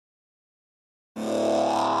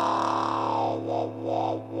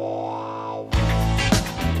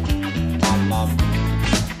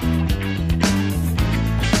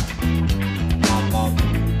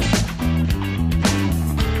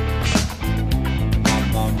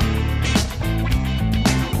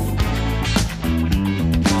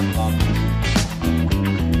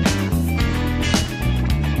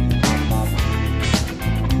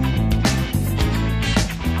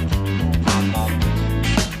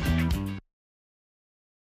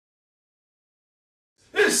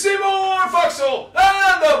is Seymore Foxhole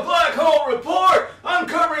and the Black Hole Report,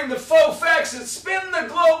 uncovering the faux facts that spin the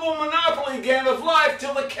global monopoly game of life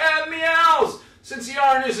till the cat meows, since the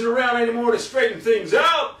iron isn't around anymore to straighten things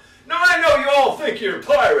out. Now I know you all think you're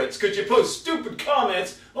pirates because you post stupid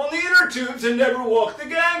comments on the inner tubes and never walk the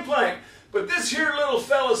gangplank. But this here little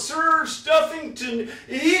fella, Sir Stuffington,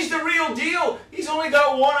 he's the real deal. He's only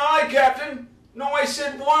got one eye, Captain. No, I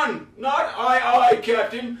said one, not I,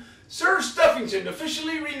 Captain. Sir Stuffington,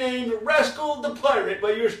 officially renamed Rascal the Pirate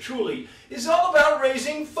by yours truly, is all about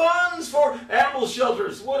raising funds for animal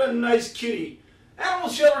shelters. What a nice kitty. Animal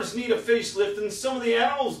shelters need a facelift, and some of the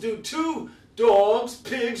animals do too. Dogs,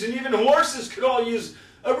 pigs, and even horses could all use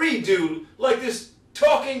a redo, like this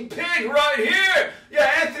talking pig right here. Yeah,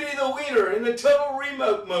 Anthony the Wiener in the total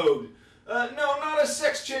remote mode. No, not a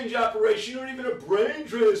sex change operation or even a brain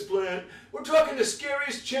transplant. We're talking the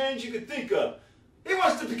scariest change you could think of. He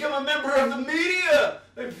wants to become a member of the media.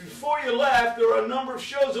 And before you laugh, there are a number of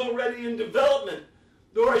shows already in development.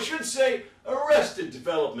 Or I should say, arrested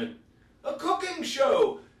development. A cooking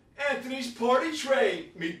show, Anthony's Party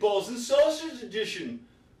Tray, Meatballs and Sausage Edition.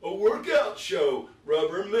 A workout show,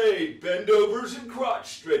 Rubbermaid, Bendovers and Crotch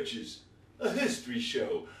Stretches. A history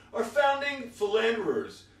show, our founding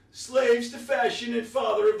philanderers, slaves to fashion and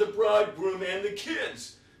father of the bridegroom and the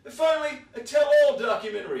kids. And finally, a tell-all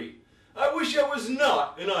documentary. I wish I was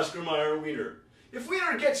not an Oscar Mayer Wiener. If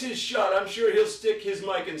Wiener gets his shot, I'm sure he'll stick his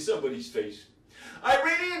mic in somebody's face.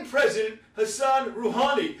 Iranian President Hassan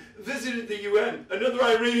Rouhani visited the UN. Another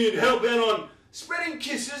Iranian hell-bent on spreading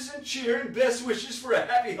kisses and cheer and best wishes for a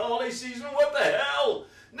happy holiday season. What the hell?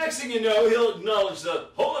 Next thing you know, he'll acknowledge the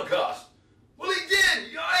Holocaust. Well, he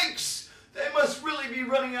did. Yikes. They must really be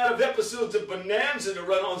running out of episodes of Bonanza to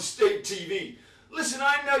run on state TV. Listen,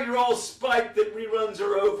 I know you're all spiked that reruns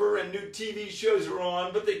are over and new TV shows are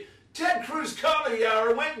on, but the Ted Cruz Comedy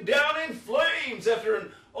Hour went down in flames after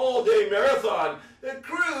an all-day marathon.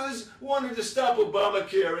 Cruz wanted to stop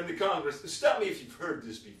Obamacare in the Congress. Stop me if you've heard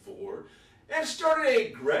this before. And started a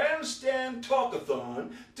grandstand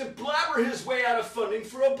talkathon to blabber his way out of funding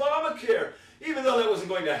for Obamacare, even though that wasn't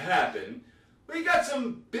going to happen. But he got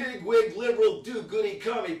some big-wig liberal do-goody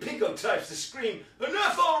commie pinko types to scream,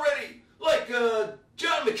 "Enough already!" like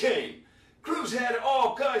John McCain. Cruz had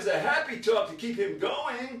all kinds of happy talk to keep him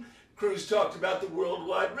going. Cruz talked about the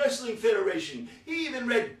Worldwide Wrestling Federation. He even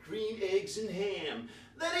read Green Eggs and Ham.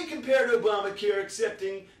 Then he compared Obamacare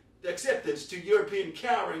acceptance to European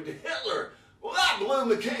cowering to Hitler. Well, that blew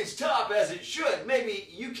McCain's top, as it should. Maybe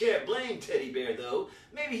you can't blame Teddy Bear, though.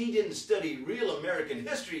 Maybe he didn't study real American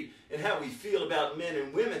history and how we feel about men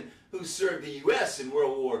and women who served the U.S. in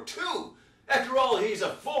World War II. After all, he's a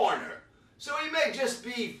foreigner. So he may just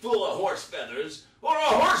be full of horse feathers or a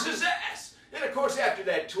horse's ass. And of course, after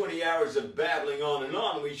that 20 hours of babbling on and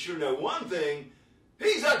on, we sure know one thing.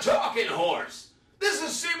 He's a talking horse. This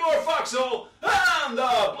is Seymore Foxhole and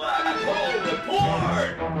the Black Hole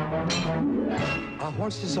Report. A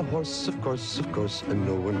horse is a horse, of course, and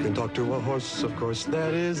no one can talk to a horse, of course.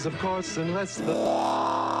 That is, of course, unless the...